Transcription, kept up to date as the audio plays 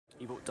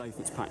You brought Dave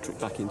Fitzpatrick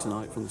back in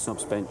tonight from the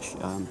subs bench,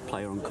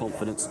 player on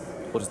confidence.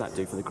 What does that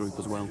do for the group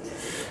as well?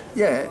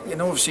 Yeah,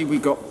 obviously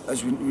we've got,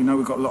 as we know,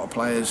 we've got a lot of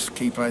players,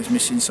 key players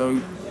missing.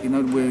 So,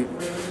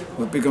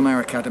 we're big on our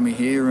academy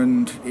here,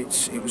 and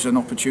it was an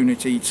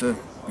opportunity to,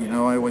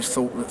 I always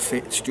thought that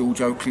Fitz, George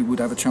Oakley would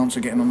have a chance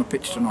of getting on the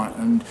pitch tonight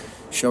and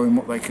showing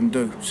what they can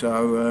do.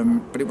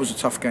 So, but it was a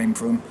tough game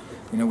for them.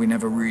 We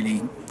never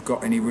really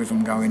got any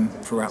rhythm going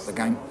throughout the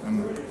game,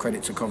 and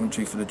credit to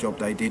Coventry for the job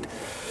they did.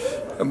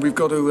 And we've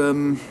got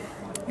to,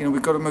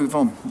 we've got to move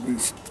on.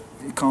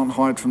 You can't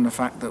hide from the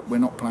fact that we're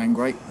not playing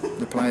great.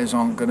 The players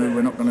aren't going to.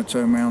 We're not going to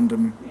turn around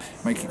and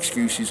make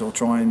excuses or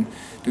try and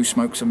do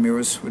smokes and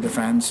mirrors with the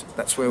fans.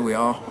 That's where we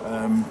are.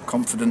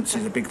 Confidence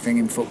is a big thing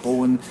in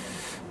football, and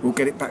we'll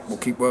get it back. We'll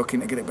keep working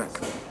to get it back.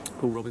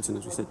 Paul Robinson,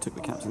 as we said, took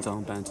the captain's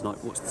armband tonight.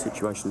 What's the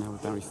situation now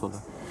with Barry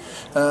Fuller?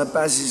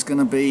 Baz is going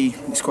to be.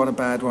 It's quite a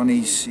bad one.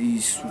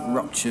 He's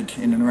ruptured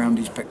in and around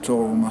his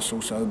pectoral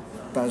muscle, so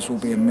Baz will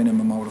be a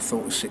minimum, I would have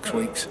thought, of 6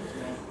 weeks.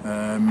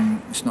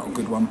 It's not a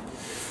good one.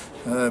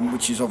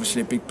 Which is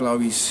obviously a big blow.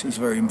 He's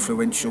very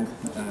influential,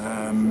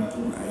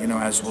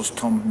 as was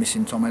Tom,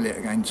 missing Tom Elliott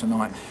again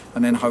tonight.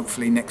 And then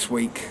hopefully next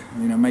week,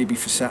 maybe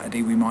for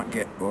Saturday we might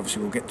get,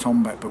 obviously we'll get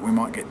Tom back, but we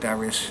might get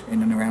Darius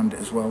in and around it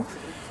as well.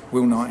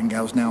 Will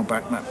Nightingale's now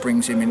back, that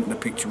brings him into the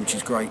picture, which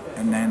is great.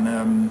 And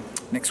then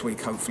next week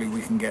hopefully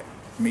we can get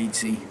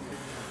Meadsy,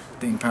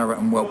 Dean Parrott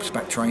and Welps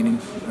back training,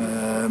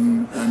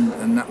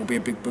 and that will be a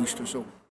big boost to us all.